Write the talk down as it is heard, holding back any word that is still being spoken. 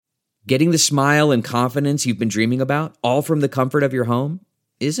Getting the smile and confidence you've been dreaming about, all from the comfort of your home,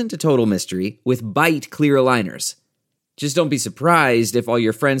 isn't a total mystery with Byte clear aligners. Just don't be surprised if all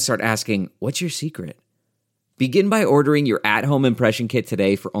your friends start asking, "What's your secret?" Begin by ordering your at-home impression kit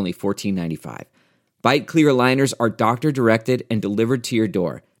today for only $14.95. Byte clear aligners are doctor-directed and delivered to your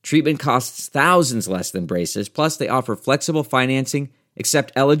door. Treatment costs thousands less than braces, plus they offer flexible financing,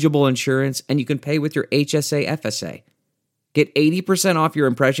 accept eligible insurance, and you can pay with your HSA FSA. Get 80% off your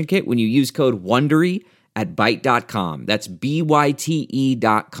impression kit when you use code WONDERY at Byte.com. That's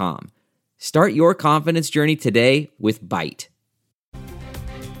BYTE.com. Start your confidence journey today with Byte.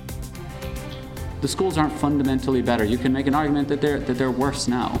 The schools aren't fundamentally better. You can make an argument that they're worse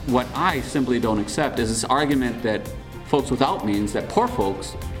now. What I simply don't accept is this argument that folks without means, that poor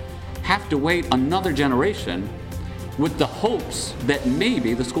folks, have to wait another generation with the hopes that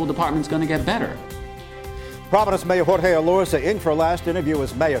maybe the school department's going to get better. Providence Mayor Jorge Elorza in for a last interview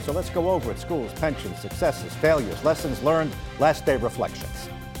as mayor. So let's go over it. Schools, pensions, successes, failures, lessons learned, last day reflections.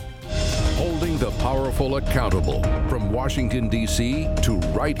 Holding the powerful accountable from Washington, D.C. to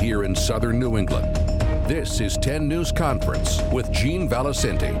right here in southern New England. This is 10 News Conference with Gene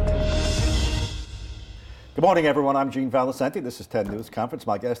Valicenti. Good morning, everyone. I'm Gene Valicenti. This is 10 News Conference.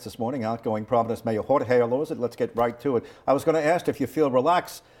 My guest this morning, outgoing Providence Mayor Jorge Elorza. Let's get right to it. I was going to ask if you feel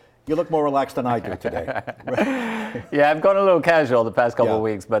relaxed. You look more relaxed than I do today. Yeah, I've gone a little casual the past couple of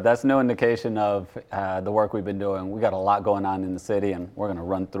weeks, but that's no indication of the work we've been doing. We got a lot going on in the city, and we're going to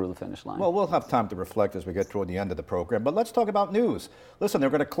run through the finish line. Well, we'll have time to reflect as we get toward the end of the program, but let's talk about news. Listen, they're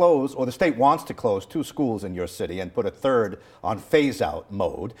going to close, or the state wants to close 2 schools in your city and put a third on phase-out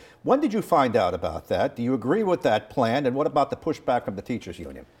mode. When did you find out about that? Do you agree with that plan, and what about the pushback from the teachers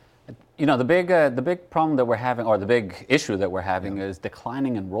union? You know, the big problem that we're having, or the big issue that we're having, is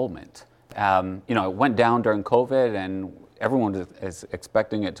declining enrollment. You know, it went down during COVID, and everyone is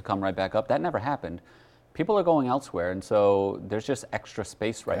expecting it to come right back up. That never happened. People are going elsewhere, and so there's just extra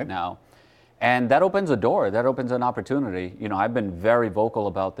space right now. And that opens a door. That opens an opportunity. You know, I've been very vocal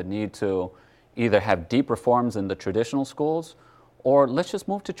about the need to either have deep reforms in the traditional schools, or let's just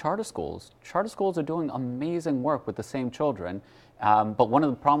move to charter schools. Charter schools are doing amazing work with the same children. But one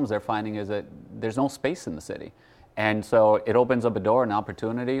of the problems they're finding is that there's no space in the city. And so it opens up a door, an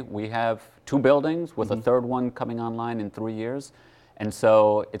opportunity. We have 2 buildings with a third one coming online in 3 years. And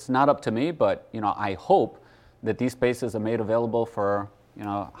so it's not up to me, but you know, I hope that these spaces are made available for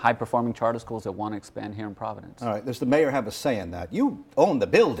high-performing charter schools that want to expand here in Providence. All right, does the mayor have a say in that? You own the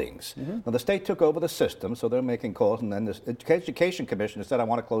buildings. Now, the state took over the system, so they're making calls, and then the Education Commissioner said, I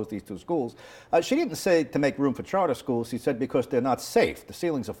want to close these 2 schools. She didn't say to make room for charter schools. She said because they're not safe. The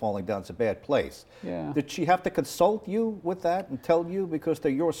ceilings are falling down. It's a bad place. Yeah. Did she have to consult you with that and tell you, because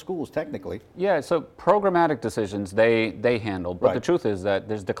they're your schools technically? Yeah, so programmatic decisions they handle, but the truth is that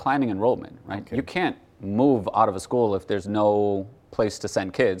there's declining enrollment, right? Okay. You can't move out of a school if there's no place to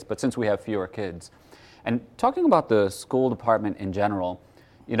send kids, but since we have fewer kids. And talking about the school department in general,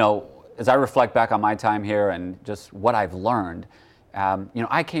 you know, as I reflect back on my time here and just what I've learned, you know,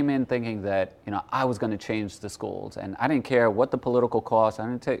 I came in thinking that, you know, I was going to change the schools, and I didn't care what the political cost,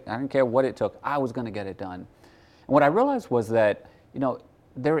 I didn't care what it took, I was going to get it done. And what I realized was that, you know,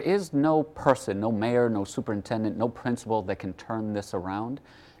 there is no person, no mayor, no superintendent, no principal that can turn this around.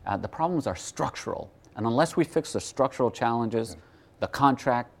 The problems are structural, and unless we fix the structural challenges, the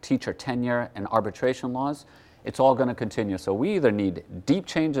contract, teacher tenure, and arbitration laws, it's all going to continue. So we either need deep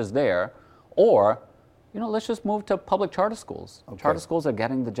changes there, or, you know, let's just move to public charter schools. Okay. Charter schools are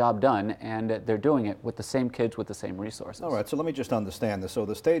getting the job done, and they're doing it with the same kids with the same resources. All right, so let me just understand this. So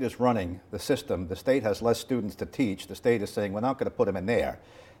the state is running the system. The state has less students to teach. The state is saying, we're not going to put them in there.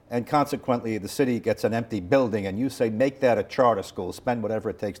 And consequently, the city gets an empty building, and you say, make that a charter school, spend whatever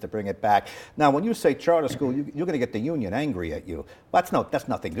it takes to bring it back. Now, when you say charter school, you're going to get the union angry at you. That's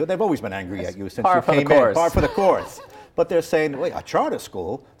nothing new. They've always been angry at you since you came in. Par for the course. But they're saying, wait, a charter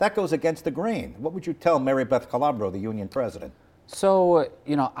school? That goes against the grain. What would you tell Mary Beth Calabro, the union president? So,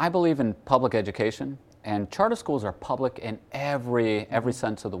 you know, I believe in public education, and charter schools are public in every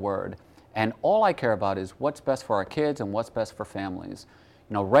sense of the word. And all I care about is what's best for our kids and what's best for families.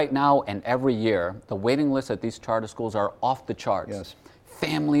 You know, right now and every year, the waiting lists at these charter schools are off the charts. Yes.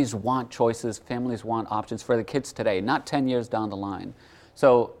 Families want choices, families want options for the kids today, not 10 years down the line.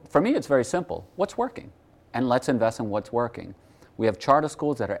 So for me, it's very simple. What's working? And let's invest in what's working. We have charter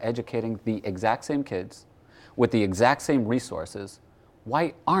schools that are educating the exact same kids with the exact same resources.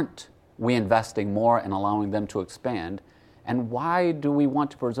 Why aren't we investing more and allowing them to expand? And why do we want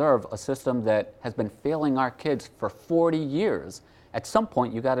to preserve a system that has been failing our kids for 40 years? At some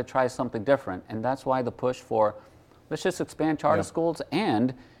point, you got to try something different. And that's why the push for, let's just expand charter schools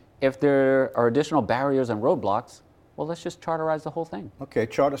and if there are additional barriers and roadblocks, well, let's just charterize the whole thing. Okay,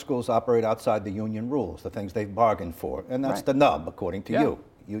 charter schools operate outside the union rules, the things they've bargained for, and that's Right. the nub, according to Yeah.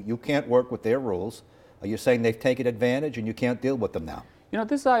 you. You can't work with their rules. Are you saying they've taken advantage and you can't deal with them now? You know,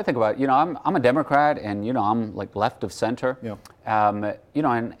 this is how I think about it. You know, I'm a Democrat, and you know, I'm like left of center. Yeah. You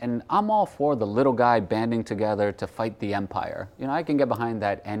know, and I'm all for the little guy banding together to fight the empire. You know, I can get behind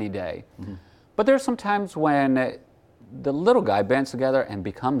that any day. Mm-hmm. But there's some times when the little guy bands together and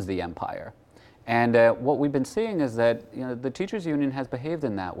becomes the empire. And what we've been seeing is that, you know, the teachers union has behaved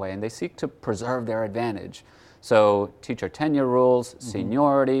in that way, and they seek to preserve their advantage. So teacher tenure rules,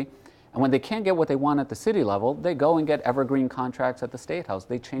 seniority. And when they can't get what they want at the city level, they go and get evergreen contracts at the State House.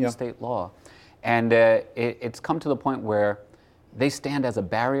 They change state law. And it's come to the point where they stand as a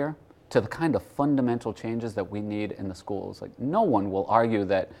barrier to the kind of fundamental changes that we need in the schools. Like, no one will argue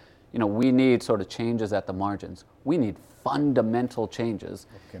that, you know, we need sort of changes at the margins. We need fundamental changes.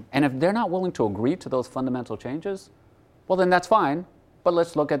 Okay. And if they're not willing to agree to those fundamental changes, well, then that's fine. But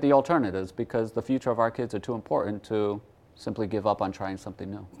let's look at the alternatives, because the future of our kids are too important to simply give up on trying something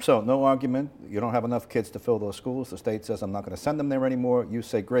new. So no argument, you don't have enough kids to fill those schools. The state says, I'm not going to send them there anymore. You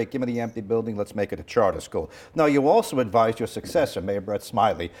say, great, give me the empty building, let's make it a charter school. Now, you also advised your successor, Mayor Brett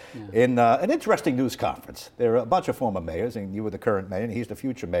Smiley, in an interesting news conference. There are a bunch of former mayors, and you were the current mayor, and he's the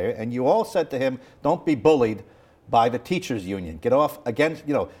future mayor, and you all said to him, don't be bullied by the teachers union. Get off against,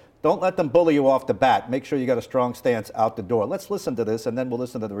 you know, don't let them bully you off the bat. Make sure you got a strong stance out the door. Let's listen to this, and then we'll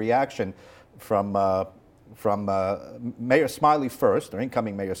listen to the reaction from Mayor Smiley first, or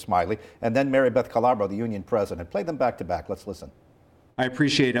incoming Mayor Smiley, and then Mary Beth Calabro, the union president. Play them back to back. Let's listen. I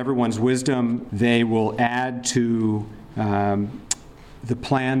appreciate everyone's wisdom. They will add to the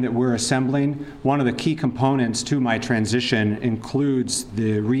plan that we're assembling. One of the key components to my transition includes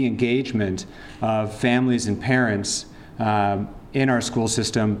the re-engagement of families and parents in our school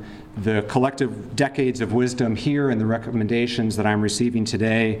system. The collective decades of wisdom here and the recommendations that I'm receiving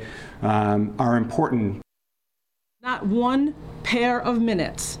today are important. Not one pair of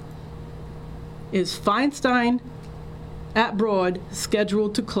minutes is Feinstein at Broad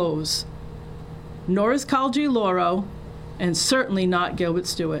scheduled to close, nor is Carl G. Lauro, and certainly not Gilbert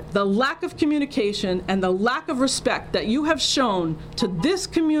Stewart. The lack of communication and the lack of respect that you have shown to this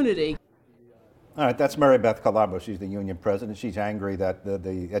community. All right, that's Mary Beth Calabro. She's the union president. She's angry that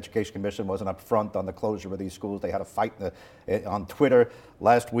the Education Commission wasn't up front on the closure of these schools. They had a fight on Twitter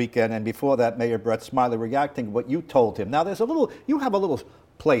last weekend. And before that, Mayor Brett Smiley reacting to what you told him. Now, you have a little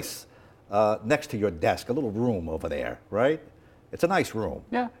place next to your desk, a little room over there, right? It's a nice room.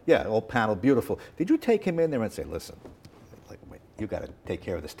 Yeah. Yeah, all panel, beautiful. Did you take him in there and say, listen, wait, you got to take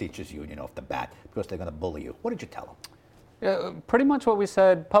care of this teachers union off the bat because they're going to bully you? What did you tell him? Pretty much what we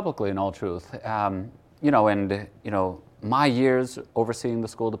said publicly, in all truth. You know, my years overseeing the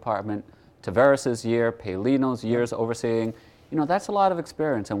school department, Tavares's year, Paolino's years overseeing, you know, that's a lot of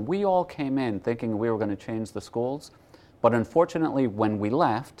experience. And we all came in thinking we were going to change the schools. But unfortunately, when we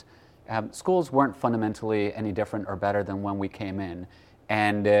left, schools weren't fundamentally any different or better than when we came in.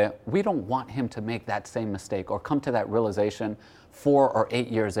 And we don't want him to make that same mistake or come to that realization 4 or 8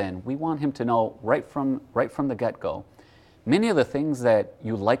 years in. We want him to know right from the get-go. Many of the things that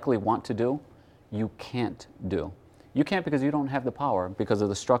you likely want to do, you can't do. You can't because you don't have the power because of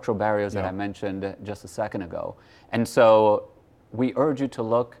the structural barriers that I mentioned just a second ago. And so we urge you to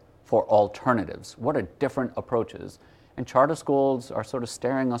look for alternatives. What are different approaches? And charter schools are sort of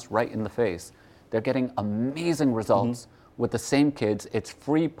staring us right in the face. They're getting amazing results with the same kids. It's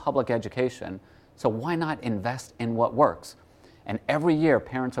free public education. So why not invest in what works? And every year,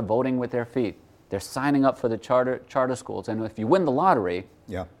 parents are voting with their feet. They're signing up for the charter schools. And if you win the lottery,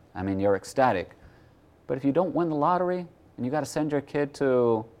 I mean, you're ecstatic. But if you don't win the lottery and you got to send your kid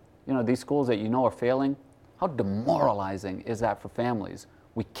to, you know, these schools that you know are failing, how demoralizing is that for families?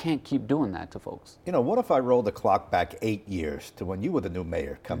 We can't keep doing that to folks. You know, what if I rolled the clock back 8 years to when you were the new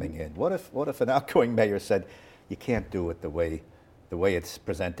mayor coming in? What if an outgoing mayor said, you can't do it the way it's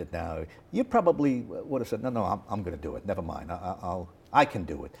presented now? You probably would have said, no, I'm going to do it. Never mind. I can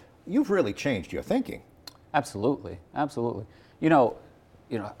do it. You've really changed your thinking. Absolutely, absolutely. You know,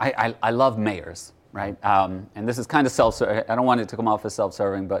 I love mayors, right? And this is kind of self-serving. I don't want it to come off as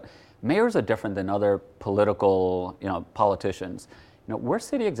self-serving, but mayors are different than other political, politicians. You know, we're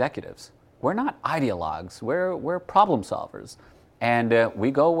city executives. We're not ideologues. We're problem solvers, and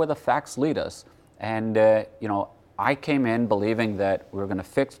we go where the facts lead us. And I came in believing that we were going to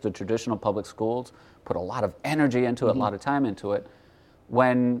fix the traditional public schools, put a lot of energy into it, a lot of time into it.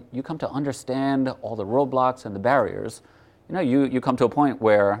 When you come to understand all the roadblocks and the barriers, you come to a point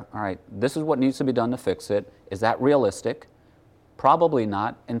where, all right, this is what needs to be done to fix it. Is that realistic? Probably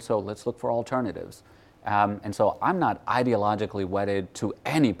not, and so let's look for alternatives. And so I'm not ideologically wedded to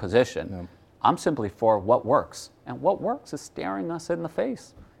any position. No. I'm simply for what works. And what works is staring us in the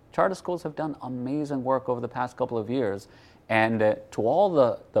face. Charter schools have done amazing work over the past couple of years. And to all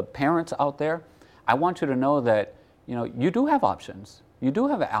the parents out there, I want you to know that you do have options. You do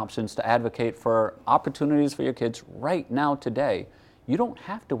have options to advocate for opportunities for your kids right now, today. You don't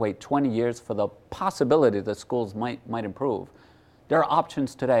have to wait 20 years for the possibility that schools might improve. There are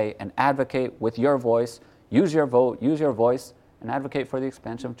options today, and advocate with your voice, use your vote, use your voice, and advocate for the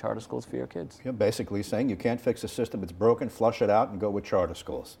expansion of charter schools for your kids. You're basically saying you can't fix a system that's broken, flush it out, and go with charter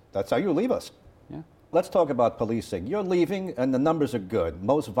schools. That's how you leave us. Yeah. Let's talk about policing. You're leaving, and the numbers are good.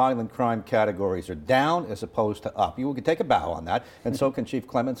 Most violent crime categories are down as opposed to up. You can take a bow on that, and so can Chief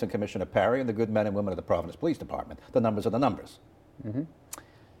Clements and Commissioner Parry and the good men and women of the Providence Police Department. The numbers are the numbers. Mm-hmm.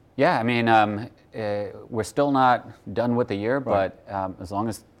 Yeah, I mean, we're still not done with the year, but as long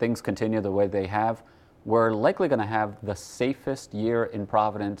as things continue the way they have, we're likely going to have the safest year in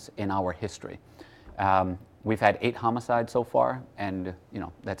Providence in our history. We've had 8 homicides so far, and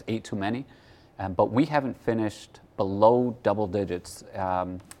that's 8 too many. But we haven't finished below double digits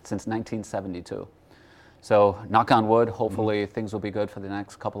since 1972. So, knock on wood, hopefully things will be good for the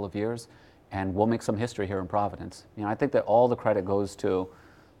next couple of years, and we'll make some history here in Providence. I think that all the credit goes to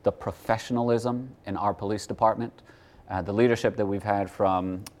the professionalism in our police department, the leadership that we've had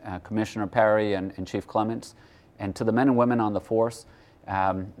from Commissioner Parry and Chief Clements, and to the men and women on the force,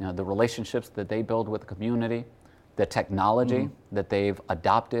 the relationships that they build with the community, the technology that they've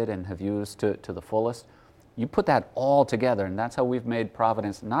adopted and have used to the fullest. You put that all together, and that's how we've made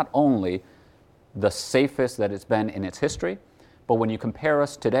Providence not only the safest that it's been in its history, but when you compare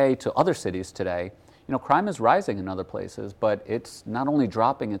us today to other cities today, crime is rising in other places, but it's not only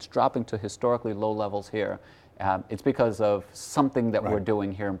dropping, it's dropping to historically low levels here. It's because of something that we're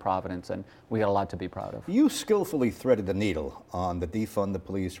doing here in Providence, and we got a lot to be proud of. You skillfully threaded the needle on the defund the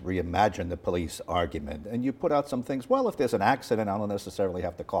police, reimagine the police argument, and you put out some things. Well, if there's an accident, I don't necessarily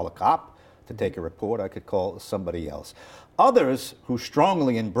have to call a cop to take a report. I could call somebody else. Others who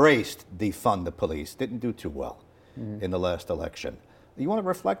strongly embraced defund the police didn't do too well in the last election. You want to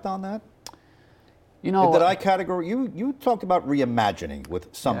reflect on that? Did I categorize? You talked about reimagining with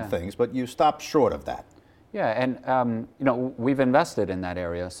some things, but you stopped short of that. Yeah, and we've invested in that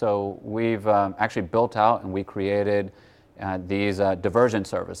area. So we've actually built out and we created these diversion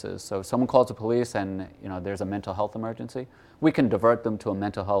services. So if someone calls the police and there's a mental health emergency, we can divert them to a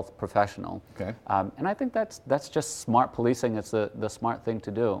mental health professional. Okay. And I think that's just smart policing. It's the smart thing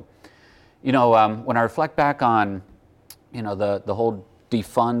to do. When I reflect back on the whole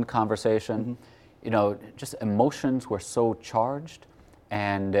defund conversation, just emotions were so charged,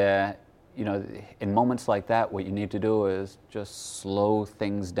 and in moments like that, what you need to do is just slow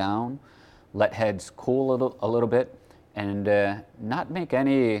things down, let heads cool a little bit, and not make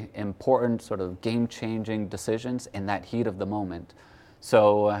any important sort of game-changing decisions in that heat of the moment.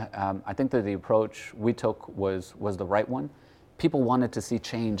 So I think that the approach we took was the right one. People wanted to see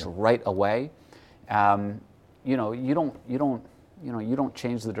change right away. You don't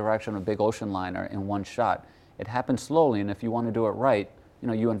change the direction of a big ocean liner in one shot. It happens slowly, and if you want to do it right,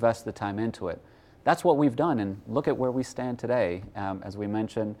 you invest the time into it. That's what we've done, and look at where we stand today. As we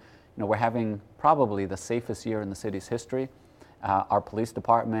mentioned, we're having probably the safest year in the city's history. Our police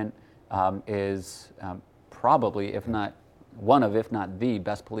department is probably, if not one of, if not the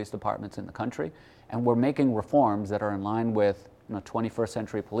best police departments in the country, and we're making reforms that are in line with 21st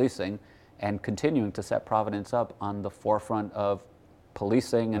century policing and continuing to set Providence up on the forefront of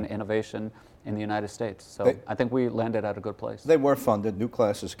policing and innovation in the United States. So I think we landed at a good place. They were funded, new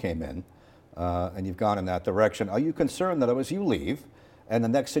classes came in, and you've gone in that direction. Are you concerned that as you leave and the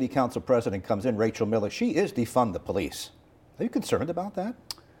next city council president comes in, Rachel Miller, she is defund the police? Are you concerned about that?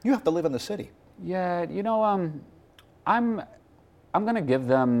 You have to live in the city. Yeah, I'm going to give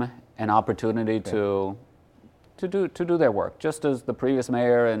them an opportunity to do their work, just as the previous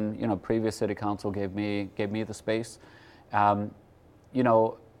mayor and previous city council gave me the space.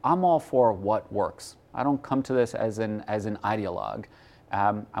 I'm all for what works. I don't come to this as an ideologue.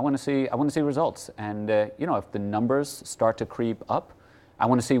 I want to see results, and if the numbers start to creep up, I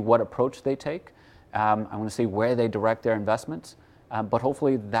want to see what approach they take. I want to see where they direct their investments. But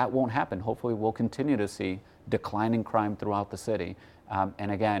hopefully that won't happen. Hopefully we'll continue to see declining crime throughout the city.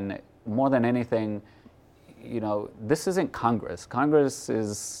 And again, more than anything, this isn't Congress. Congress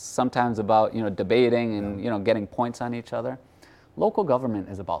is sometimes about debating and getting points on each other. Local government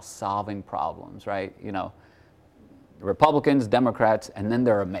is about solving problems, right? Republicans, Democrats, and then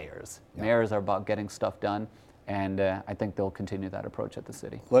there are mayors. Yeah. Mayors are about getting stuff done. And I think they'll continue that approach at the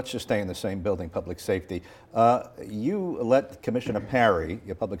city. Let's just stay in the same building, public safety. You let Commissioner Parry,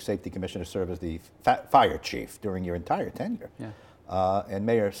 your public safety commissioner, serve as the fire chief during your entire tenure. Yeah. And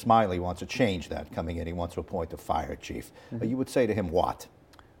Mayor Smiley wants to change that coming in. He wants to appoint a fire chief. You would say to him what?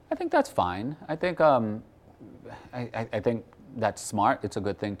 I think that's fine. I think I think that's smart. It's a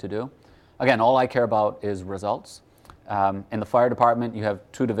good thing to do. Again, all I care about is results. In the fire department, you have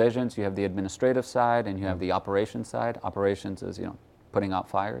two divisions. You have the administrative side and you have the operations side. Operations is, putting out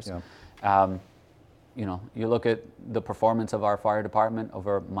fires. Yeah. You look at the performance of our fire department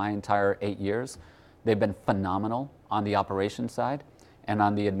over my entire 8 years. They've been phenomenal on the operations side, and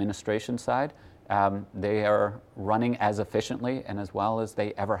on the administration side, they are running as efficiently and as well as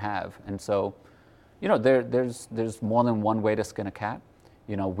they ever have. And so, there's more than one way to skin a cat.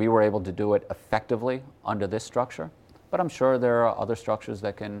 We were able to do it effectively under this structure, but I'm sure there are other structures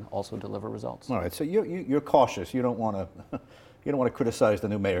that can also deliver results. All right, so you're cautious. You don't want to criticize the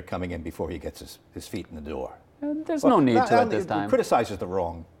new mayor coming in before he gets his feet in the door. There's no need to at this time. Criticize is the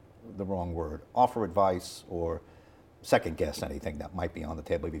wrong word. Offer advice or second guess anything that might be on the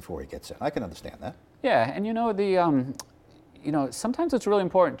table before he gets in. I can understand that. Yeah, and sometimes it's really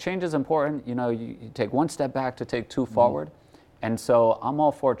important. Change is important. You take one step back to take two forward. And so I'm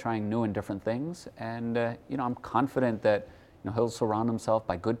all for trying new and different things. And, I'm confident that, he'll surround himself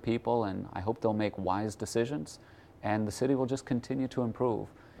by good people, and I hope they'll make wise decisions. And the city will just continue to improve.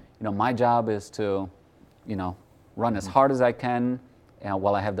 My job is to, run as hard as I can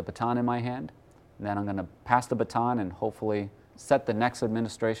while I have the baton in my hand. And then I'm going to pass the baton and hopefully set the next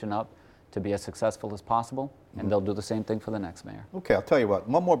administration up to be as successful as possible. And they'll do the same thing for the next mayor. Okay, I'll tell you what,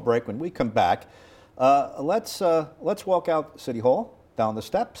 one more break. When we come back, let's walk out City Hall, down the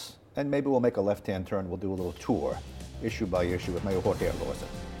steps, and maybe we'll make a left-hand turn. We'll do a little tour, issue by issue, with Mayor Jorge Arloza.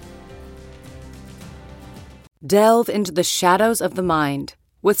 Delve into the shadows of the mind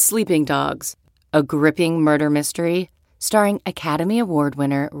with Sleeping Dogs, a gripping murder mystery starring Academy Award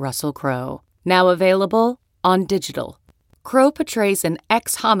winner Russell Crowe. Now available on digital. Crowe portrays an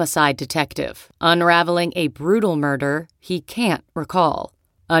ex-homicide detective unraveling a brutal murder he can't recall.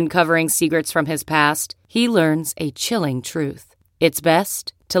 Uncovering secrets from his past, he learns a chilling truth. It's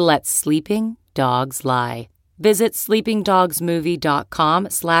best to let sleeping dogs lie. Visit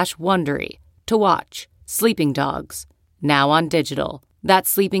sleepingdogsmovie.com/Wondery to watch Sleeping Dogs, now on digital.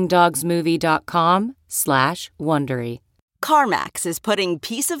 That's sleepingdogsmovie.com/Wondery. CarMax is putting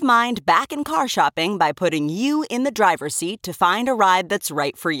peace of mind back in car shopping by putting you in the driver's seat to find a ride that's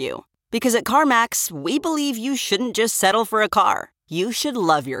right for you. Because at CarMax, we believe you shouldn't just settle for a car. You should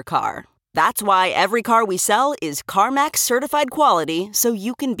love your car. That's why every car we sell is CarMax certified quality, so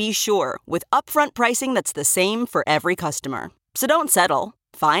you can be sure with upfront pricing that's the same for every customer. So don't settle.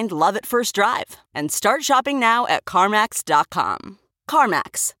 Find love at first drive and start shopping now at CarMax.com.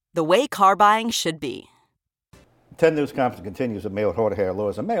 CarMax, the way car buying should be. 10 News Conference continues with Mayor Jorge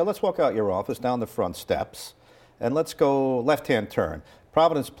Arloza. Mayor, let's walk out your office, down the front steps, and let's go left-hand turn.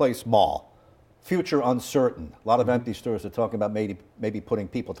 Providence Place Mall. Future uncertain. A lot of empty stores are talking about maybe putting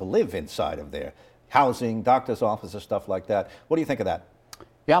people to live inside of there. Housing, doctor's offices, stuff like that. What do you think of that?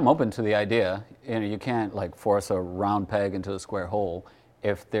 Yeah, I'm open to the idea. You can't force a round peg into a square hole.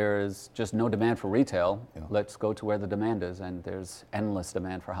 If there's just no demand for retail, let's go to where the demand is, and there's endless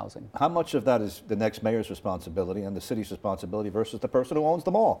demand for housing. How much of that is the next mayor's responsibility and the city's responsibility versus the person who owns the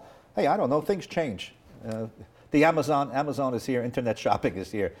mall? Hey, I don't know, things change. The Amazon is here, internet shopping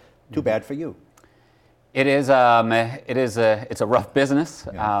is here. Too bad for you. It's a rough business,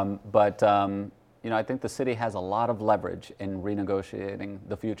 but I think the city has a lot of leverage in renegotiating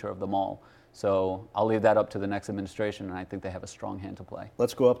the future of the mall. So I'll leave that up to the next administration, and I think they have a strong hand to play.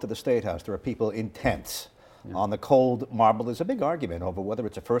 Let's go up to the State House. There are people intense on the cold marble. There's a big argument over whether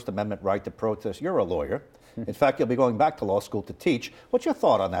it's a First Amendment right to protest. You're a lawyer. In fact, you'll be going back to law school to teach. What's your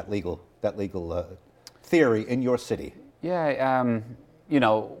thought on that legal theory in your city? Yeah,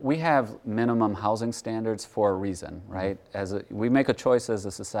 we have minimum housing standards for a reason, right? We make a choice as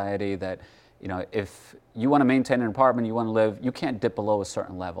a society that, if you want to maintain an apartment, you want to live, you can't dip below a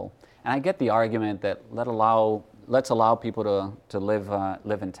certain level. And I get the argument that let's allow people to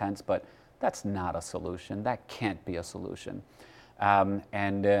live in tents, but that's not a solution. That can't be a solution.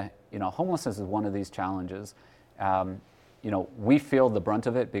 Homelessness is one of these challenges. We feel the brunt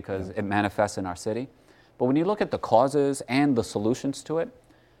of it because it manifests in our city. But when you look at the causes and the solutions to it,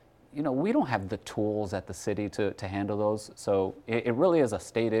 we don't have the tools at the city to handle those. So it really is a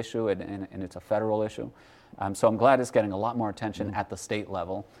state issue and it's a federal issue. So I'm glad it's getting a lot more attention at the state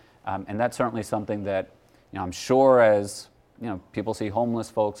level. And that's certainly something that I'm sure as people see homeless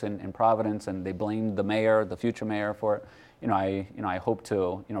folks in Providence and they blame the mayor, the future mayor, for it. I hope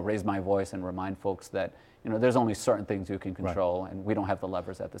to raise my voice and remind folks that there's only certain things you can control, and we don't have the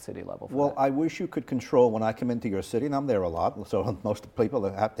levers at the city level for that. I wish you could control when I come into your city, and I'm there a lot, so most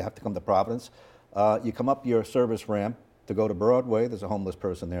people have to come to Providence. You come up your service ramp to go to Broadway, there's a homeless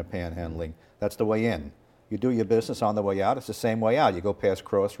person there panhandling. That's the way in. You do your business on the way out, it's the same way out. You go past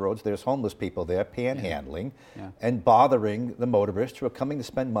Crossroads, there's homeless people there panhandling and bothering the motorists who are coming to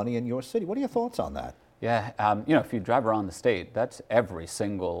spend money in your city. What are your thoughts on that? Yeah, if you drive around the state, that's every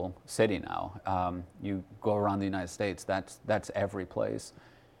single city now. You go around the United States, that's every place.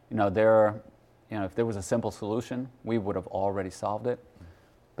 If there was a simple solution, we would have already solved it.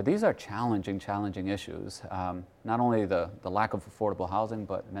 But these are challenging issues. Not only the lack of affordable housing,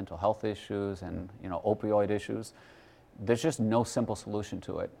 but mental health issues and opioid issues. There's just no simple solution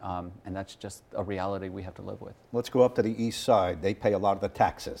to it, and that's just a reality we have to live with. Let's go up to the east side. They pay a lot of the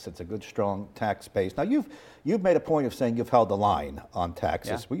taxes. It's a good, strong tax base. Now, you've made a point of saying you've held the line on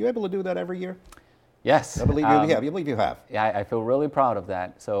taxes. Yeah. Were you able to do that every year? Yes. I believe you have. I believe you have. Yeah, I feel really proud of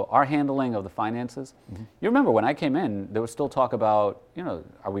that. So our handling of the finances, you remember when I came in, there was still talk about,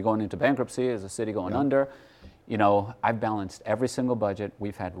 are we going into bankruptcy? Is the city going under? I've balanced every single budget.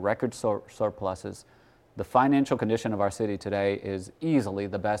 We've had record surpluses. The financial condition of our city today is easily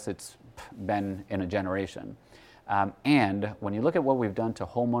the best it's been in a generation. And when you look at what we've done to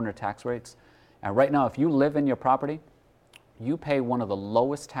homeowner tax rates, right now, if you live in your property, you pay one of the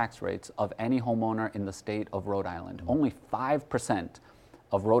lowest tax rates of any homeowner in the state of Rhode Island. Only 5%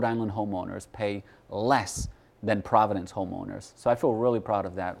 of Rhode Island homeowners pay less than Providence homeowners. So I feel really proud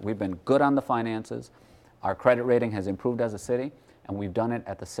of that. We've been good on the finances. Our credit rating has improved as a city. And we've done it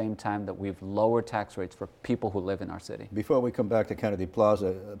at the same time that we've lowered tax rates for people who live in our city. Before we come back to Kennedy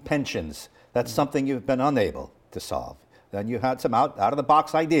Plaza, pensions, that's something you've been unable to solve. Then you had some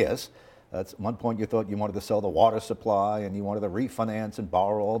out-of-the-box ideas. At one point you thought you wanted to sell the water supply and you wanted to refinance and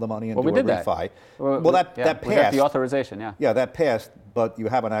borrow all the money and do a refi. That passed. We got the authorization, yeah. Yeah, that passed, but you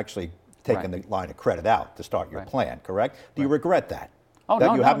haven't actually taken the line of credit out to start your plan, correct? Do you regret that? Oh,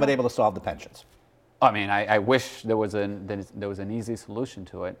 that you haven't been able to solve the pensions? I mean, I wish there was an easy solution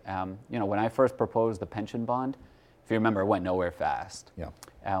to it. When I first proposed the pension bond, if you remember, it went nowhere fast.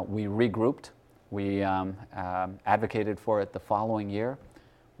 Yeah. We regrouped. We advocated for it the following year.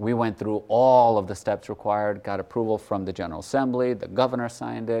 We went through all of the steps required, got approval from the General Assembly, the governor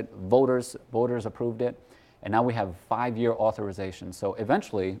signed it, voters approved it, and now we have 5-year authorization. So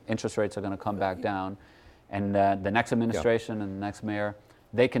eventually, interest rates are going to come back down, and the next administration and the next mayor,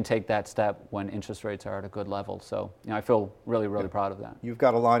 they can take that step when interest rates are at a good level. So, I feel really proud of that. You've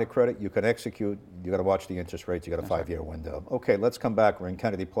got a line of credit, you can execute, you got to watch the interest rates, you got a 5-year window. Okay, let's come back. We're in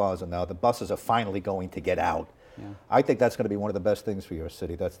Kennedy Plaza now. The buses are finally going to get out. Yeah. I think that's going to be one of the best things for your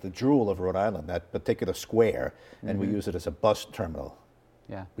city. That's the jewel of Rhode Island, that particular square, and we use it as a bus terminal.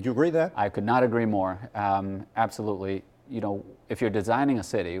 Yeah. Would you agree with that? I could not agree more. Absolutely. If you're designing a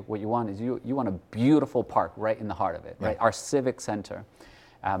city, what you want is you want a beautiful park right in the heart of it, right? Our civic center.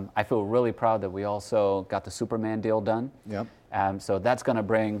 I feel really proud that we also got the Superman deal done. Yep. So that's going to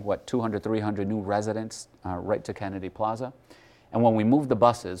bring, 200, 300 new residents right to Kennedy Plaza. And when we move the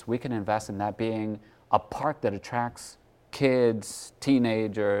buses, we can invest in that being a park that attracts kids,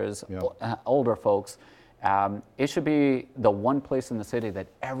 teenagers, older folks. It should be the one place in the city that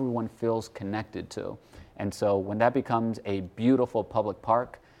everyone feels connected to. And so when that becomes a beautiful public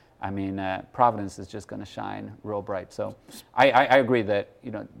park, Providence is just going to shine real bright. So I agree that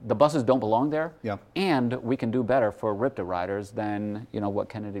the buses don't belong there, and we can do better for RIPTA riders than what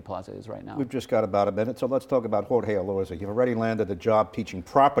Kennedy Plaza is right now. We've just got about a minute, so let's talk about Jorge Elorza. You've already landed a job teaching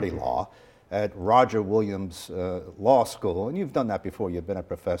property law at Roger Williams Law School, and you've done that before. You've been a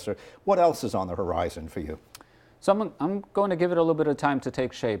professor. What else is on the horizon for you? So I'm going to give it a little bit of time to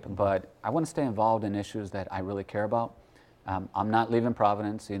take shape, but I want to stay involved in issues that I really care about. I'm not leaving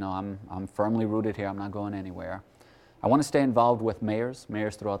Providence. I'm firmly rooted here. I'm not going anywhere. I want to stay involved with mayors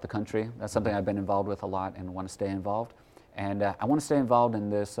throughout the country. That's something I've been involved with a lot and want to stay involved. And I want to stay involved in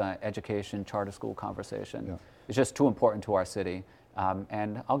this education charter school conversation. Yeah. It's just too important to our city.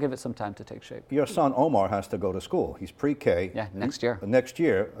 And I'll give it some time to take shape. Your son Omar has to go to school. He's pre-K. Yeah, next year. Next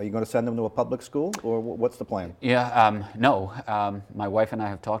year. Are you going to send him to a public school, or what's the plan? Yeah, no. My wife and I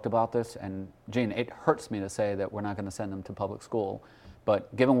have talked about this, and Gene, it hurts me to say that we're not going to send him to public school.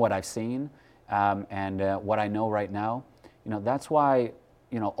 But given what I've seen and what I know right now, that's why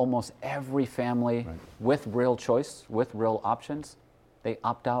almost every family with real choice, with real options, they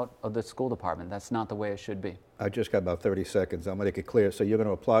opt out of the school department. That's not the way it should be. I just got about 30 seconds. I'm going to make it clear. So you're going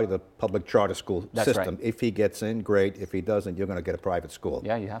to apply to the public charter school system. Right. If he gets in, great. If he doesn't, you're going to get a private school.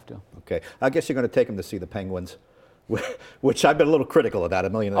 Yeah, you have to. Okay. I guess you're going to take him to see the Penguins, which I've been a little critical of that,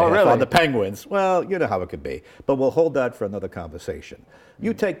 $1.5 million really? on the Penguins. Well, you know how it could be. But we'll hold that for another conversation.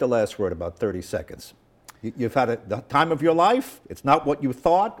 You take the last word, about 30 seconds. You've had the time of your life. It's not what you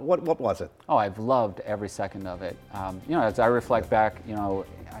thought. What was it? Oh, I've loved every second of it. You know, as I reflect back, you know,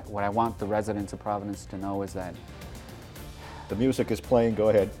 what I want the residents of Providence to know is that The music is playing. Go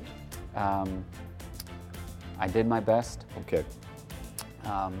ahead. I did my best. Okay.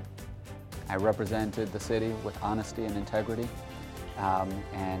 I represented the city with honesty and integrity,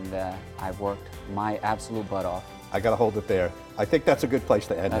 and I've worked my absolute butt off. I got to hold it there. I think that's a good place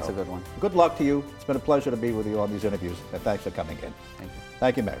to end. That's though. a good one. Good luck to you. It's been a pleasure to be with you on these interviews, and thanks for coming in. Thank you.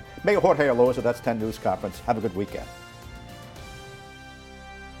 Thank you, Mayor. Mayor Jorge Elorza, that's 10 News Conference. Have a good weekend.